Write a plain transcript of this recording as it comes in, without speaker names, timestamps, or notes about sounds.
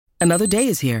Another day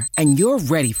is here, and you're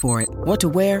ready for it. What to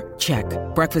wear? Check.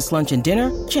 Breakfast, lunch, and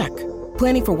dinner? Check.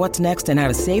 Planning for what's next and how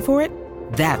to save for it?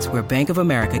 That's where Bank of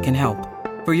America can help.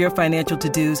 For your financial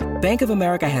to-dos, Bank of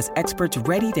America has experts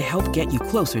ready to help get you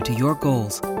closer to your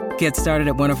goals. Get started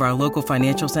at one of our local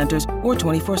financial centers or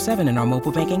 24/7 in our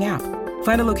mobile banking app.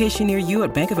 Find a location near you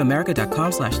at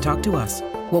bankofamerica.com/talktous.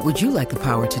 What would you like the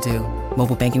power to do?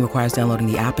 Mobile banking requires downloading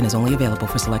the app and is only available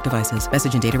for select devices.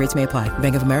 Message and data rates may apply.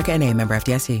 Bank of America N.A., member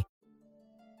FDIC.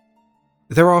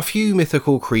 There are few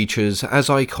mythical creatures as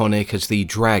iconic as the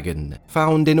dragon,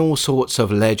 found in all sorts of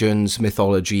legends,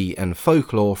 mythology, and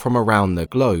folklore from around the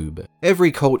globe.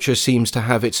 Every culture seems to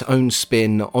have its own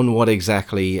spin on what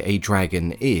exactly a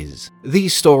dragon is.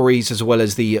 These stories, as well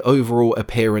as the overall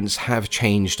appearance, have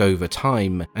changed over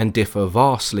time and differ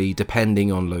vastly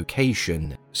depending on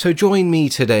location. So join me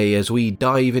today as we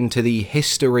dive into the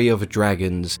history of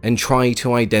dragons and try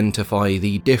to identify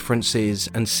the differences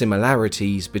and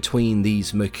similarities between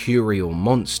these mercurial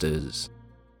monsters.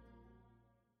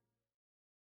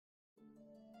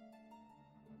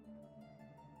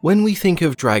 When we think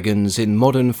of dragons in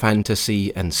modern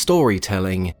fantasy and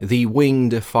storytelling, the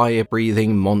winged,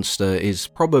 fire-breathing monster is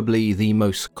probably the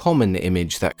most common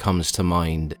image that comes to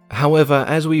mind. However,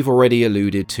 as we've already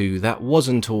alluded to, that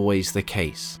wasn't always the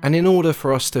case, and in order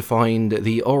for us to find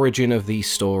the origin of these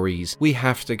stories, we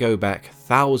have to go back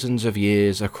thousands of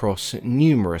years across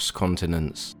numerous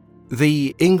continents.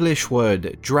 The English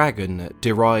word dragon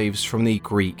derives from the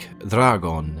Greek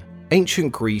dragon.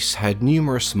 Ancient Greece had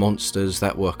numerous monsters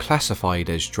that were classified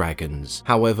as dragons.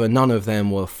 However, none of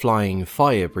them were flying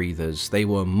fire breathers. They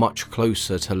were much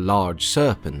closer to large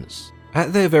serpents.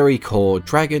 At their very core,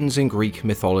 dragons in Greek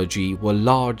mythology were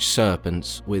large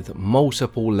serpents with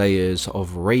multiple layers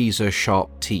of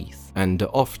razor-sharp teeth and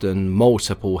often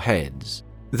multiple heads.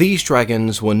 These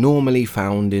dragons were normally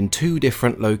found in two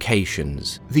different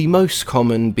locations, the most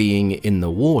common being in the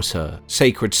water.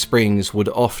 Sacred springs would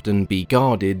often be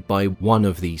guarded by one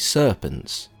of these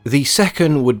serpents. The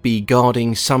second would be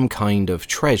guarding some kind of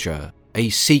treasure, a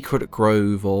secret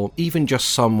grove, or even just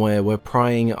somewhere where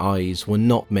prying eyes were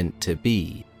not meant to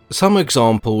be. Some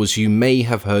examples you may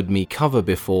have heard me cover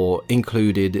before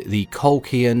included the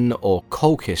Colchian or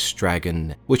Colchis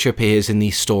dragon, which appears in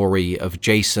the story of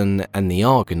Jason and the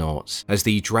Argonauts as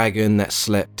the dragon that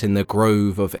slept in the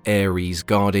grove of Ares,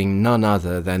 guarding none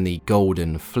other than the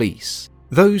Golden Fleece.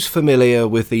 Those familiar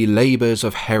with the labours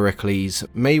of Heracles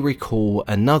may recall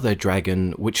another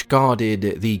dragon which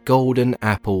guarded the golden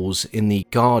apples in the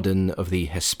Garden of the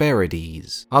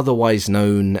Hesperides, otherwise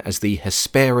known as the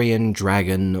Hesperian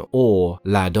dragon or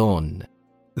Ladon.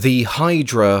 The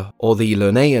Hydra, or the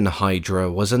Lernaean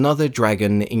Hydra, was another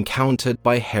dragon encountered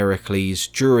by Heracles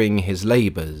during his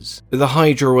labours. The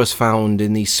Hydra was found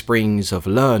in the springs of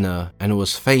Lerna and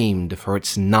was famed for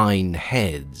its 9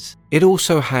 heads. It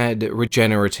also had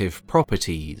regenerative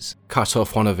properties. Cut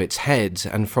off one of its heads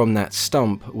and from that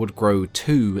stump would grow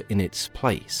 2 in its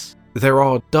place. There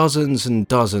are dozens and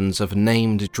dozens of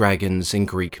named dragons in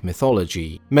Greek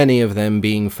mythology, many of them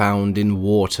being found in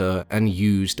water and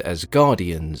used as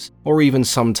guardians, or even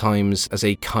sometimes as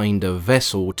a kind of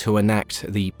vessel to enact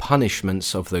the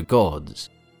punishments of the gods.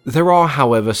 There are,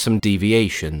 however, some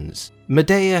deviations.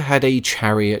 Medea had a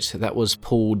chariot that was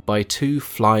pulled by 2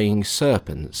 flying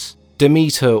serpents.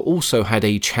 Demeter also had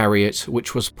a chariot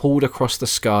which was pulled across the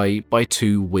sky by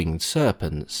 2 winged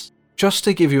serpents. Just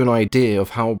to give you an idea of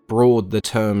how broad the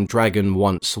term dragon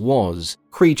once was,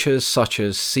 creatures such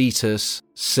as Cetus,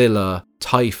 Scylla,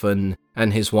 Typhon,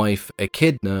 and his wife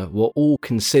Echidna were all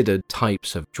considered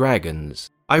types of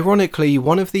dragons. Ironically,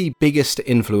 one of the biggest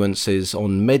influences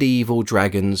on medieval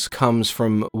dragons comes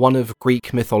from one of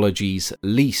Greek mythology's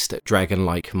least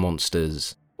dragon-like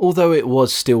monsters, although it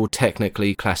was still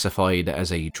technically classified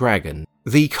as a dragon.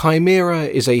 The Chimera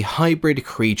is a hybrid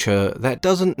creature that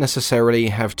doesn't necessarily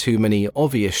have too many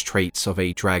obvious traits of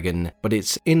a dragon, but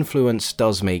its influence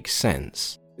does make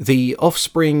sense. The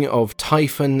offspring of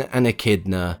Typhon and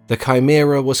Echidna, the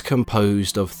Chimera was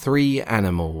composed of 3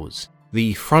 animals.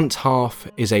 The front half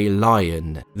is a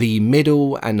lion, the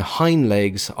middle and hind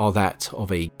legs are that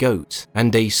of a goat,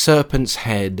 and a serpent's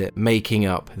head making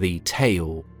up the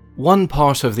tail. One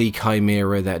part of the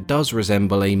Chimera that does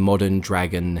resemble a modern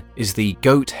dragon is the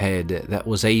goat head that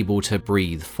was able to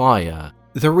breathe fire.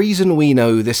 The reason we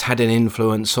know this had an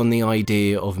influence on the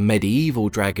idea of medieval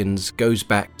dragons goes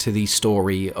back to the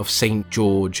story of St.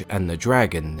 George and the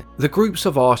Dragon. The groups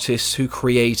of artists who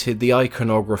created the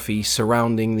iconography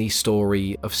surrounding the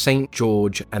story of St.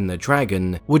 George and the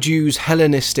Dragon would use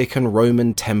Hellenistic and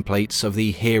Roman templates of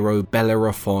the hero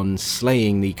Bellerophon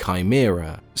slaying the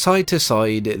Chimera. Side to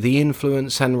side, the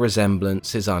influence and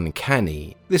resemblance is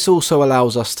uncanny. This also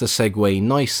allows us to segue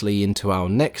nicely into our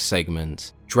next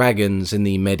segment: dragons in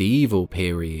the medieval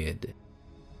period.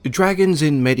 Dragons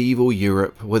in medieval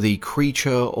Europe were the creature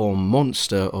or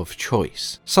monster of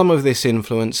choice. Some of this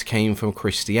influence came from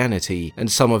Christianity,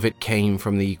 and some of it came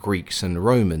from the Greeks and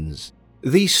Romans.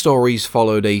 These stories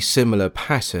followed a similar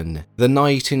pattern: the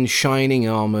knight in shining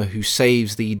armor who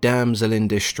saves the damsel in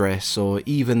distress, or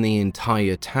even the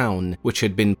entire town which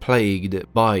had been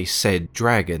plagued by said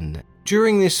dragon.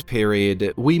 During this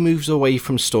period, we moved away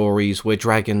from stories where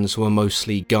dragons were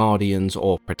mostly guardians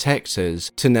or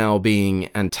protectors to now being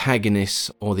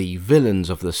antagonists or the villains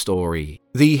of the story.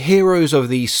 The heroes of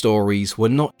these stories were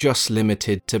not just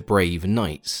limited to brave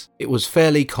knights. It was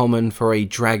fairly common for a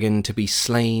dragon to be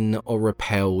slain or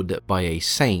repelled by a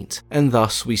saint, and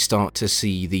thus we start to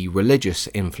see the religious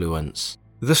influence.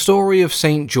 The story of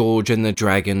St. George and the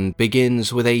Dragon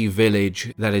begins with a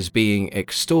village that is being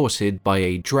extorted by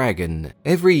a dragon.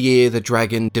 Every year the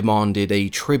dragon demanded a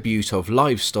tribute of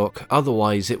livestock,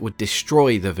 otherwise it would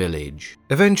destroy the village.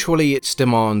 Eventually its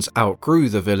demands outgrew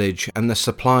the village and the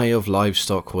supply of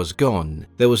livestock was gone.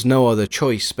 There was no other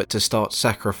choice but to start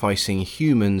sacrificing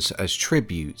humans as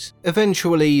tribute.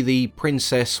 Eventually the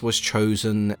princess was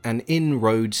chosen, and in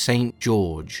rode St.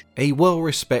 George, a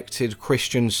well-respected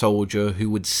Christian soldier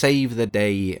who would save the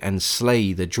day and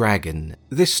slay the dragon.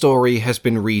 This story has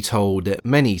been retold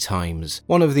many times.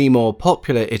 One of the more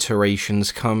popular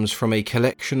iterations comes from a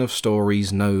collection of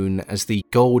stories known as the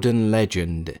Golden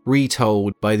Legend,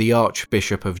 retold by the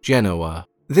Archbishop of Genoa.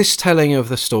 This telling of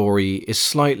the story is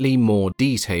slightly more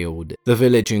detailed. The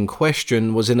village in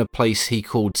question was in a place he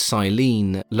called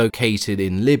Cyllene, located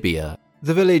in Libya.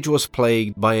 The village was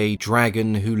plagued by a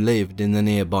dragon who lived in the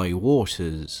nearby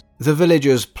waters. The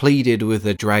villagers pleaded with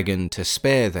the dragon to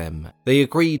spare them. They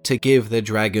agreed to give the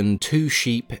dragon 2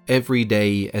 sheep every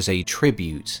day as a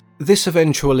tribute. This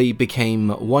eventually became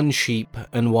 1 sheep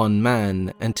and 1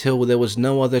 man, until there was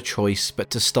no other choice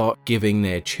but to start giving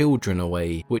their children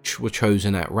away, which were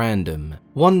chosen at random.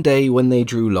 One day when they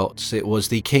drew lots, it was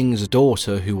the king's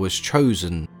daughter who was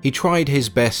chosen. He tried his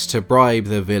best to bribe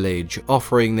the village,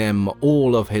 offering them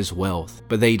all of his wealth,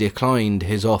 but they declined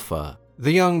his offer.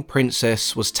 The young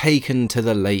princess was taken to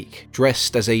the lake,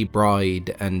 dressed as a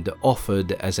bride and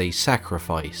offered as a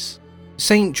sacrifice.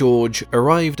 St. George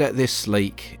arrived at this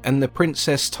lake and the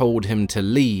princess told him to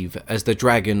leave as the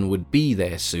dragon would be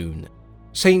there soon.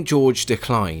 St. George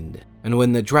declined, and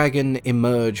when the dragon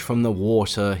emerged from the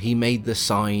water he made the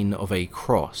sign of a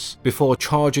cross, before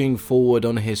charging forward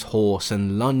on his horse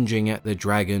and lunging at the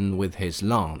dragon with his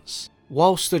lance.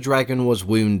 Whilst the dragon was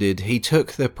wounded, he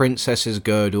took the princess's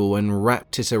girdle and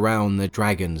wrapped it around the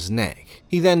dragon's neck.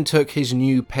 He then took his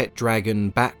new pet dragon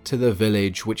back to the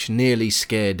village, which nearly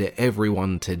scared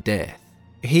everyone to death.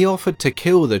 He offered to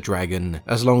kill the dragon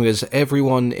as long as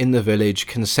everyone in the village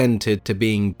consented to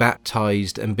being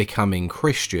baptized and becoming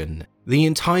Christian. The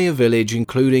entire village,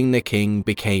 including the king,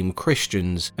 became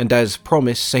Christians, and as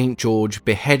promised, St. George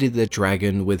beheaded the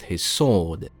dragon with his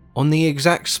sword. On the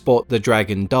exact spot the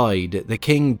dragon died, the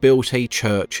king built a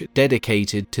church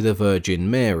dedicated to the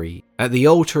Virgin Mary. At the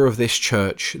altar of this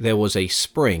church there was a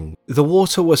spring. The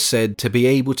water was said to be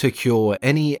able to cure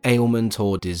any ailment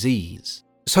or disease.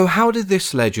 So how did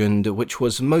this legend, which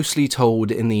was mostly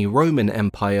told in the Roman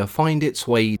Empire, find its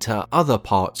way to other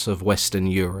parts of Western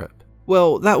Europe?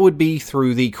 Well, that would be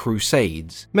through the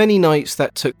Crusades. Many knights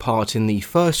that took part in the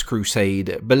First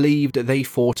Crusade believed they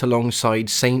fought alongside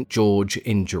St. George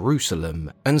in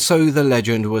Jerusalem, and so the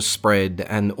legend was spread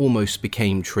and almost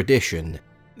became tradition.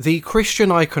 The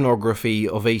Christian iconography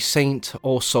of a saint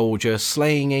or soldier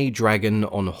slaying a dragon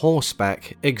on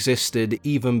horseback existed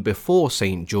even before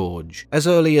St. George, as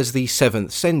early as the 7th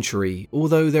century,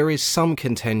 although there is some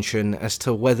contention as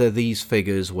to whether these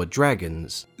figures were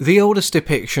dragons. The oldest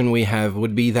depiction we have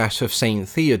would be that of St.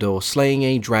 Theodore slaying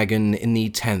a dragon in the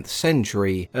 10th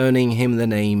century, earning him the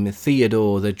name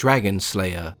Theodore the Dragon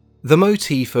Slayer. The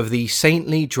motif of the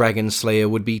saintly dragon slayer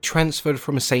would be transferred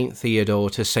from St. Theodore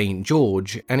to St.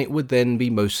 George, and it would then be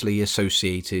mostly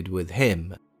associated with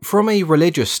him. From a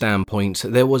religious standpoint,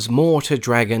 there was more to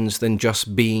dragons than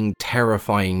just being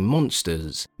terrifying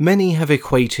monsters. Many have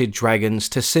equated dragons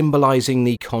to symbolizing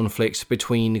the conflict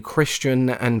between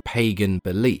Christian and pagan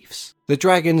beliefs. The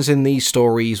dragons in these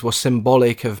stories were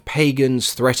symbolic of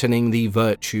pagans threatening the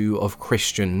virtue of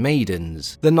Christian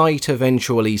maidens. The knight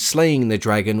eventually slaying the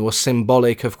dragon was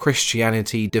symbolic of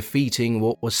Christianity defeating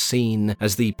what was seen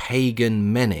as the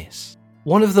pagan menace.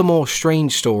 One of the more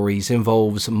strange stories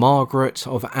involves Margaret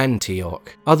of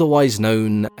Antioch, otherwise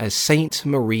known as Saint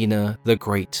Marina the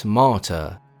Great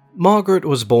Martyr. Margaret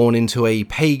was born into a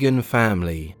pagan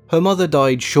family. Her mother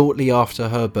died shortly after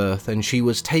her birth and she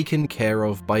was taken care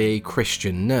of by a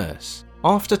Christian nurse.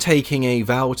 After taking a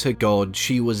vow to God,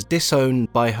 she was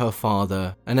disowned by her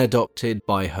father and adopted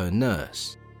by her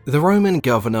nurse. The Roman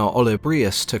governor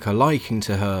Olybrius took a liking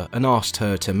to her and asked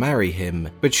her to marry him,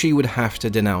 but she would have to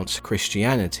denounce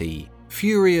Christianity.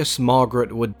 Furious,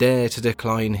 Margaret would dare to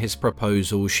decline his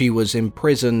proposal. She was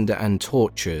imprisoned and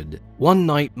tortured. One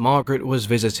night, Margaret was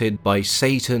visited by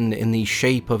Satan in the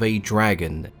shape of a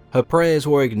dragon. Her prayers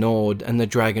were ignored and the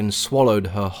dragon swallowed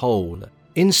her whole.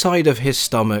 Inside of his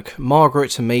stomach,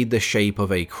 Margaret made the shape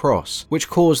of a cross, which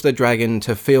caused the dragon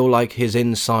to feel like his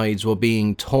insides were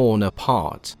being torn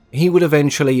apart. He would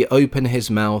eventually open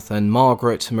his mouth and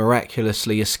Margaret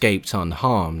miraculously escaped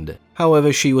unharmed.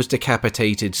 However, she was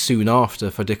decapitated soon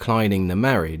after for declining the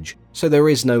marriage, so there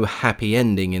is no happy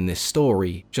ending in this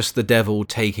story, just the devil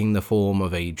taking the form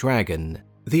of a dragon.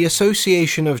 The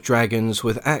association of dragons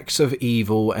with acts of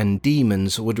evil and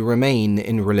demons would remain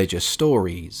in religious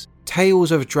stories.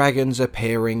 Tales of dragons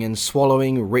appearing and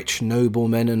swallowing rich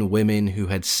noblemen and women who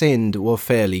had sinned were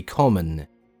fairly common.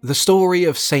 The story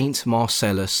of Saint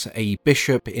Marcellus, a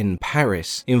bishop in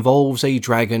Paris, involves a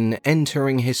dragon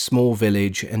entering his small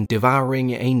village and devouring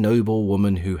a noble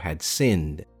woman who had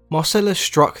sinned. Marcellus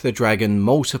struck the dragon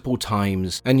multiple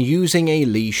times, and using a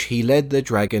leash he led the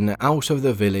dragon out of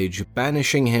the village,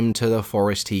 banishing him to the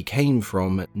forest he came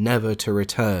from, never to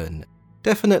return.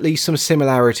 Definitely some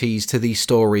similarities to the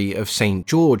story of St.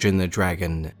 George and the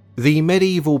Dragon. The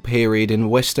medieval period in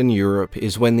Western Europe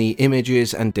is when the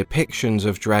images and depictions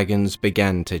of dragons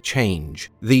began to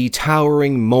change. The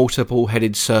towering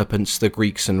multiple-headed serpents the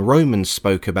Greeks and Romans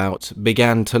spoke about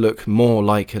began to look more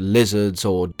like lizards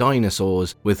or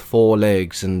dinosaurs with 4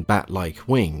 legs and bat-like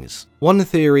wings. One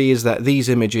theory is that these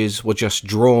images were just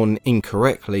drawn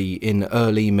incorrectly in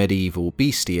early medieval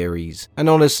bestiaries, and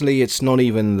honestly it's not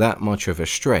even that much of a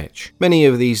stretch. Many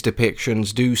of these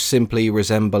depictions do simply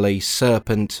resemble a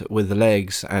serpent with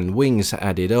legs and wings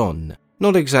added on.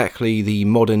 Not exactly the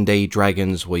modern day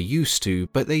dragons we're used to,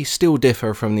 but they still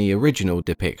differ from the original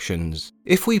depictions.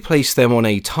 If we place them on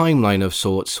a timeline of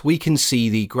sorts, we can see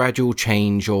the gradual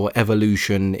change or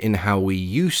evolution in how we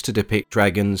used to depict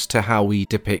dragons to how we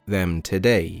depict them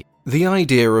today. The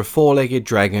idea of 4-legged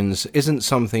dragons isn't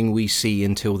something we see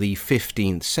until the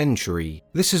 15th century.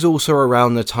 This is also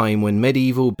around the time when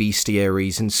medieval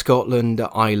bestiaries in Scotland,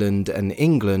 Ireland, and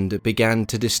England began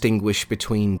to distinguish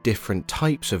between different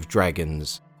types of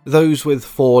dragons. Those with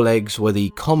 4 legs were the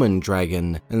common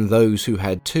dragon, and those who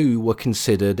had 2 were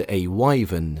considered a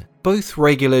wyvern. Both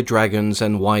regular dragons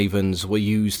and wyverns were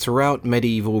used throughout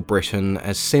medieval Britain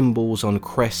as symbols on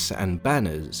crests and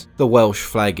banners. The Welsh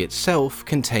flag itself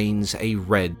contains a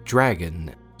red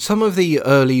dragon. Some of the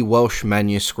early Welsh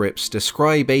manuscripts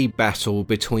describe a battle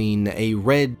between a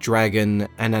red dragon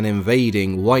and an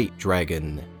invading white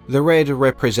dragon. The red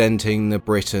representing the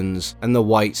Britons and the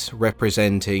white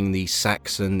representing the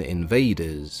Saxon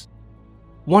invaders.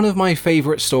 One of my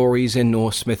favourite stories in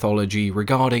Norse mythology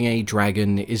regarding a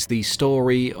dragon is the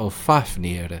story of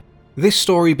Fafnir. This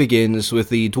story begins with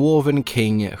the dwarven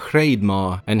king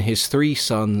Hreidmar and his 3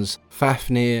 sons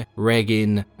Fafnir,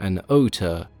 Regin and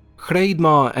Otar.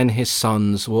 Hreidmar and his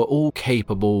sons were all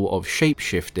capable of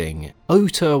shapeshifting.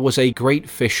 Otar was a great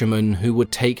fisherman who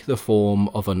would take the form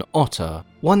of an otter.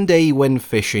 One day when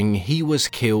fishing, he was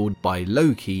killed by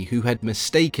Loki, who had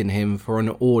mistaken him for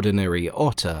an ordinary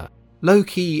otter.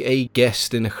 Loki, a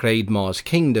guest in Hreidmar's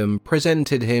kingdom,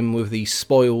 presented him with the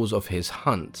spoils of his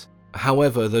hunt.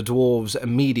 However, the dwarves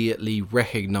immediately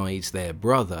recognized their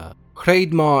brother.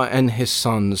 Hreidmar and his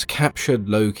sons captured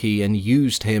Loki and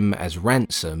used him as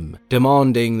ransom,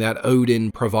 demanding that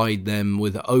Odin provide them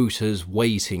with Otar's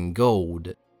weight in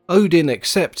gold. Odin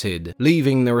accepted,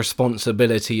 leaving the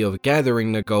responsibility of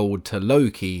gathering the gold to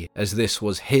Loki, as this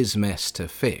was his mess to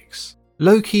fix.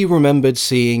 Loki remembered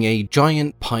seeing a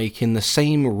giant pike in the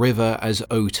same river as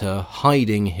Ota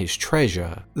hiding his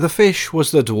treasure. The fish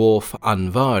was the dwarf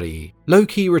Andvari.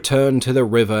 Loki returned to the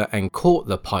river and caught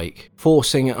the pike,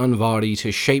 forcing Andvari to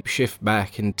shapeshift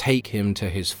back and take him to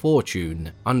his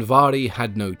fortune. Andvari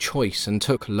had no choice and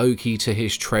took Loki to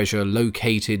his treasure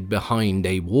located behind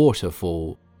a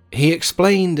waterfall. He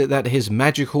explained that his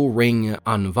magical ring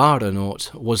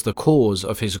Andvaranot was the cause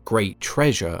of his great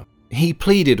treasure. He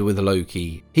pleaded with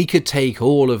Loki. He could take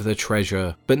all of the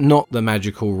treasure, but not the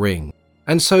magical ring.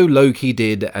 And so Loki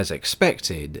did as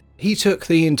expected. He took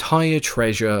the entire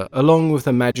treasure along with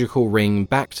the magical ring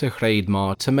back to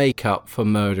Hreidmar to make up for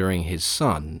murdering his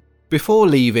son. Before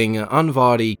leaving,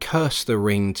 Andvari cursed the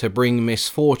ring to bring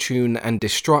misfortune and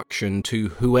destruction to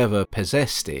whoever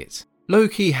possessed it.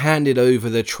 Loki handed over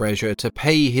the treasure to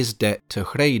pay his debt to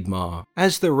Hreidmar.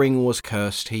 As the ring was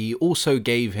cursed, he also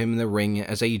gave him the ring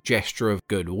as a gesture of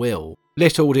goodwill.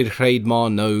 Little did Hreidmar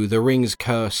know the ring's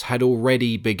curse had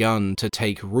already begun to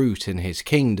take root in his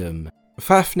kingdom.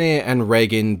 Fafnir and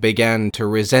Regin began to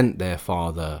resent their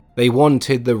father. They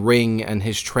wanted the ring and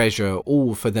his treasure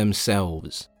all for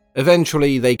themselves.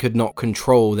 Eventually, they could not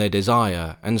control their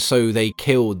desire, and so they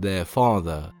killed their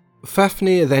father.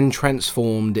 Fafnir then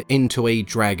transformed into a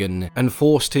dragon and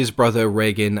forced his brother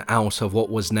Regin out of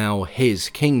what was now his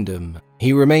kingdom.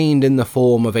 He remained in the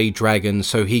form of a dragon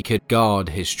so he could guard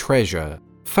his treasure.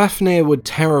 Fafnir would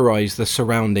terrorize the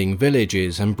surrounding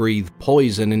villages and breathe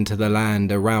poison into the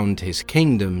land around his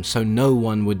kingdom so no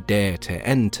one would dare to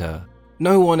enter.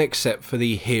 No one except for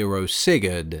the hero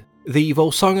Sigurd. The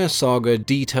Volsunga saga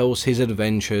details his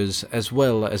adventures as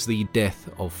well as the death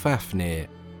of Fafnir.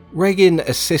 Regin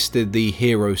assisted the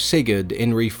hero Sigurd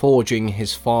in reforging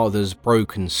his father's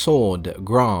broken sword,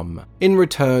 Gram. In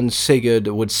return, Sigurd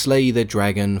would slay the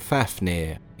dragon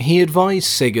Fafnir. He advised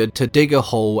Sigurd to dig a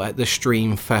hole at the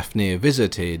stream Fafnir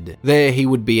visited. There he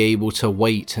would be able to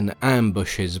wait and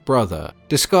ambush his brother.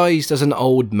 Disguised as an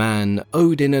old man,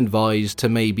 Odin advised to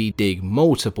maybe dig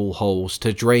multiple holes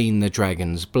to drain the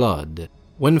dragon's blood.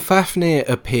 When Fafnir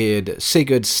appeared,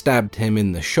 Sigurd stabbed him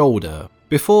in the shoulder.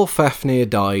 Before Fafnir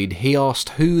died, he asked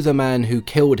who the man who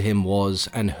killed him was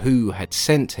and who had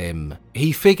sent him.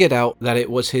 He figured out that it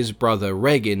was his brother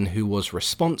Regin who was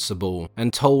responsible,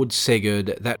 and told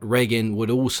Sigurd that Regin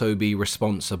would also be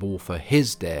responsible for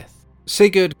his death.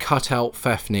 Sigurd cut out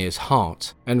Fafnir's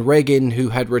heart, and Regin, who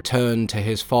had returned to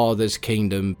his father's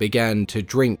kingdom, began to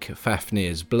drink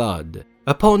Fafnir's blood.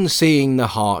 Upon seeing the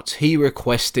heart, he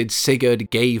requested Sigurd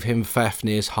gave him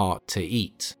Fafnir's heart to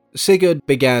eat. Sigurd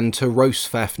began to roast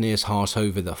Fafnir's heart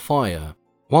over the fire.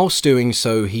 Whilst doing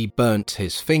so, he burnt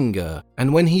his finger,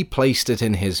 and when he placed it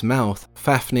in his mouth,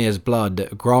 Fafnir's blood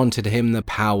granted him the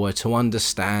power to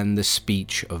understand the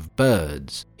speech of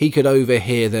birds. He could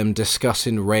overhear them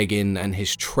discussing Regin and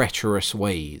his treacherous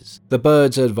ways. The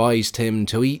birds advised him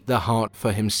to eat the heart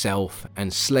for himself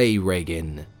and slay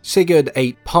Regin. Sigurd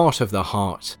ate part of the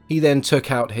heart. He then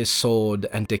took out his sword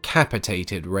and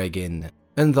decapitated Regin.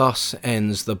 And thus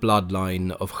ends the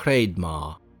bloodline of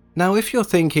Hreidmar. Now, if you're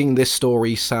thinking this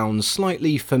story sounds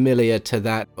slightly familiar to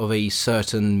that of a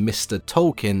certain Mr.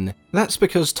 Tolkien, that's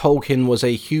because Tolkien was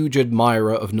a huge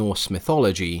admirer of Norse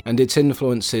mythology, and its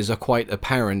influences are quite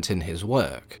apparent in his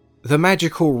work. The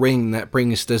magical ring that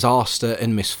brings disaster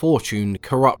and misfortune,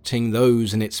 corrupting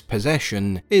those in its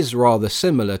possession, is rather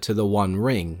similar to the One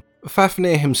Ring.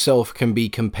 Fafnir himself can be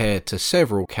compared to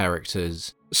several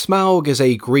characters. Smaug is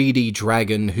a greedy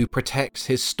dragon who protects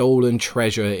his stolen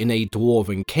treasure in a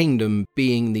dwarven kingdom,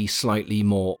 being the slightly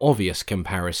more obvious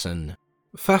comparison.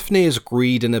 Fafnir's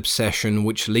greed and obsession,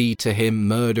 which lead to him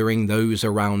murdering those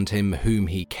around him whom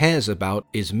he cares about,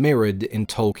 is mirrored in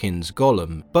Tolkien's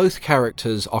Gollum. Both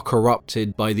characters are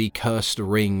corrupted by the cursed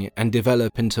ring and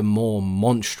develop into more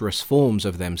monstrous forms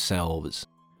of themselves.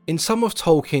 In some of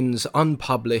Tolkien's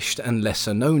unpublished and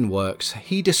lesser-known works,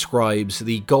 he describes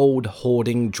the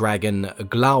gold-hoarding dragon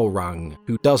Glaurung,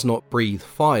 who does not breathe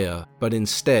fire, but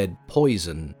instead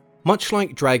poison. Much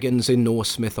like dragons in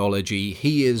Norse mythology,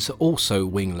 he is also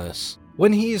wingless.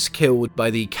 When he is killed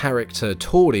by the character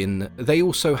Thorin, they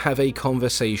also have a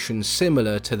conversation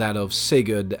similar to that of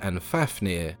Sigurd and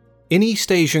Fafnir. In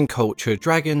East Asian culture,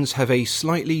 dragons have a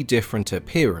slightly different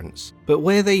appearance, but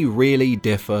where they really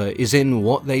differ is in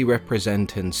what they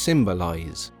represent and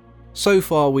symbolize. So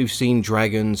far we've seen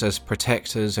dragons as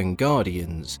protectors and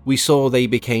guardians. We saw they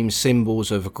became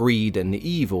symbols of greed and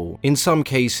evil. In some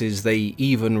cases they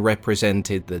even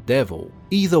represented the devil.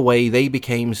 Either way, they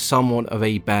became somewhat of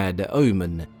a bad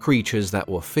omen, creatures that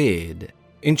were feared.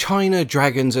 In China,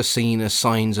 dragons are seen as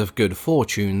signs of good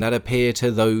fortune that appear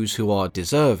to those who are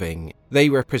deserving. They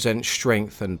represent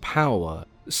strength and power.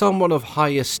 Someone of high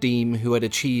esteem who had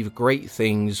achieved great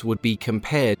things would be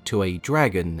compared to a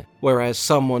dragon, whereas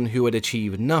someone who had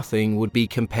achieved nothing would be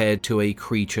compared to a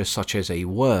creature such as a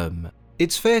worm.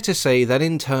 It's fair to say that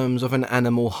in terms of an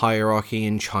animal hierarchy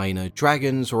in China,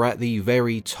 dragons were at the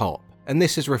very top, and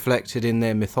this is reflected in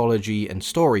their mythology and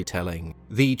storytelling.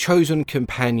 The chosen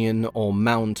companion or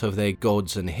mount of their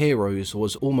gods and heroes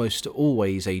was almost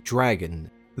always a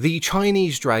dragon. The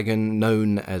Chinese dragon,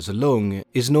 known as Lung,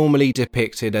 is normally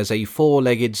depicted as a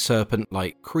four-legged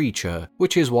serpent-like creature,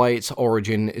 which is why its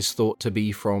origin is thought to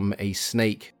be from a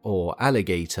snake or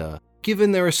alligator.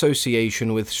 Given their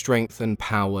association with strength and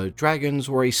power, dragons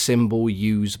were a symbol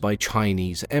used by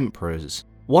Chinese emperors.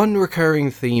 One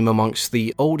recurring theme amongst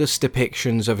the oldest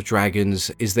depictions of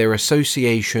dragons is their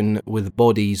association with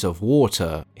bodies of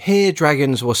water. Here,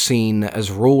 dragons were seen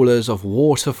as rulers of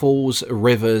waterfalls,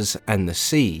 rivers, and the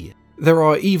sea. There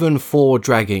are even 4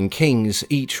 dragon kings,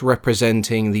 each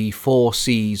representing the 4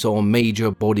 seas or major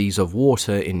bodies of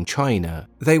water in China.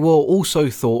 They were also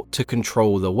thought to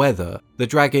control the weather, the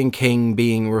Dragon King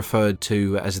being referred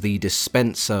to as the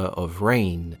dispenser of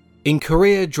rain. In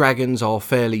Korea, dragons are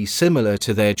fairly similar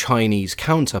to their Chinese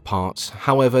counterparts,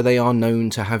 however they are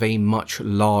known to have a much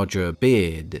larger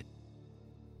beard.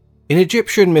 In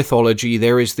Egyptian mythology,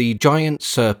 there is the giant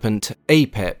serpent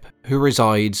Apep, who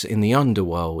resides in the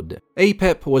underworld.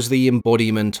 Apep was the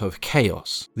embodiment of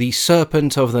chaos, the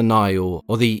serpent of the Nile,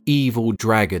 or the evil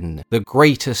dragon, the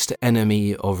greatest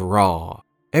enemy of Ra.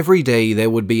 Every day there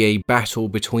would be a battle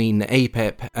between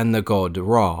Apep and the god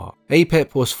Ra.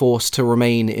 Apep was forced to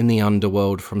remain in the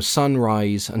underworld from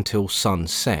sunrise until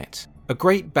sunset. A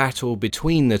great battle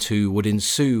between the two would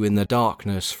ensue in the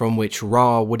darkness, from which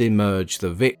Ra would emerge the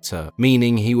victor,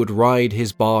 meaning he would ride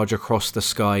his barge across the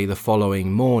sky the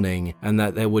following morning and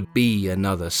that there would be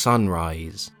another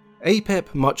sunrise.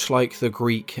 Apep, much like the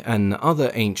Greek and other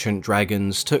ancient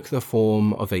dragons, took the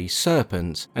form of a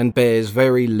serpent and bears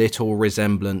very little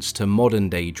resemblance to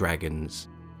modern-day dragons.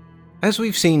 As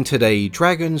we've seen today,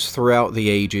 dragons throughout the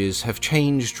ages have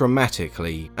changed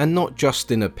dramatically, and not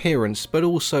just in appearance but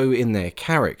also in their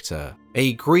character.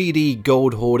 A greedy,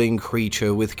 gold-hoarding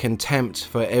creature with contempt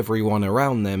for everyone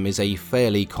around them is a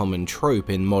fairly common trope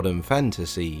in modern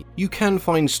fantasy. You can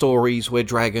find stories where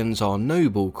dragons are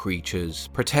noble creatures,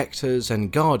 protectors and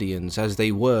guardians as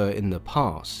they were in the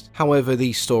past. However,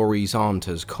 these stories aren't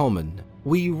as common.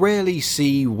 We rarely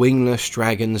see wingless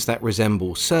dragons that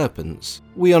resemble serpents.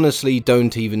 We honestly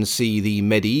don't even see the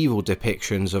medieval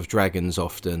depictions of dragons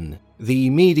often.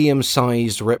 The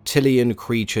medium-sized reptilian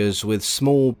creatures with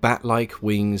small bat-like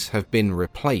wings have been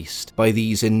replaced by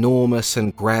these enormous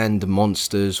and grand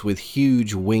monsters with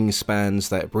huge wingspans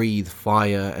that breathe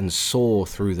fire and soar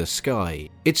through the sky.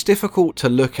 It's difficult to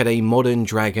look at a modern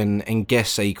dragon and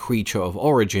guess a creature of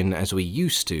origin as we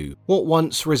used to. What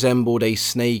once resembled a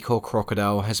snake or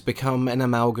crocodile has become an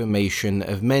amalgamation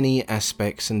of many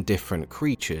aspects and different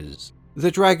creatures. The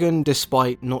dragon,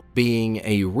 despite not being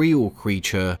a real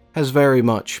creature, has very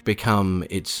much become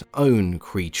its own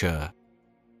creature.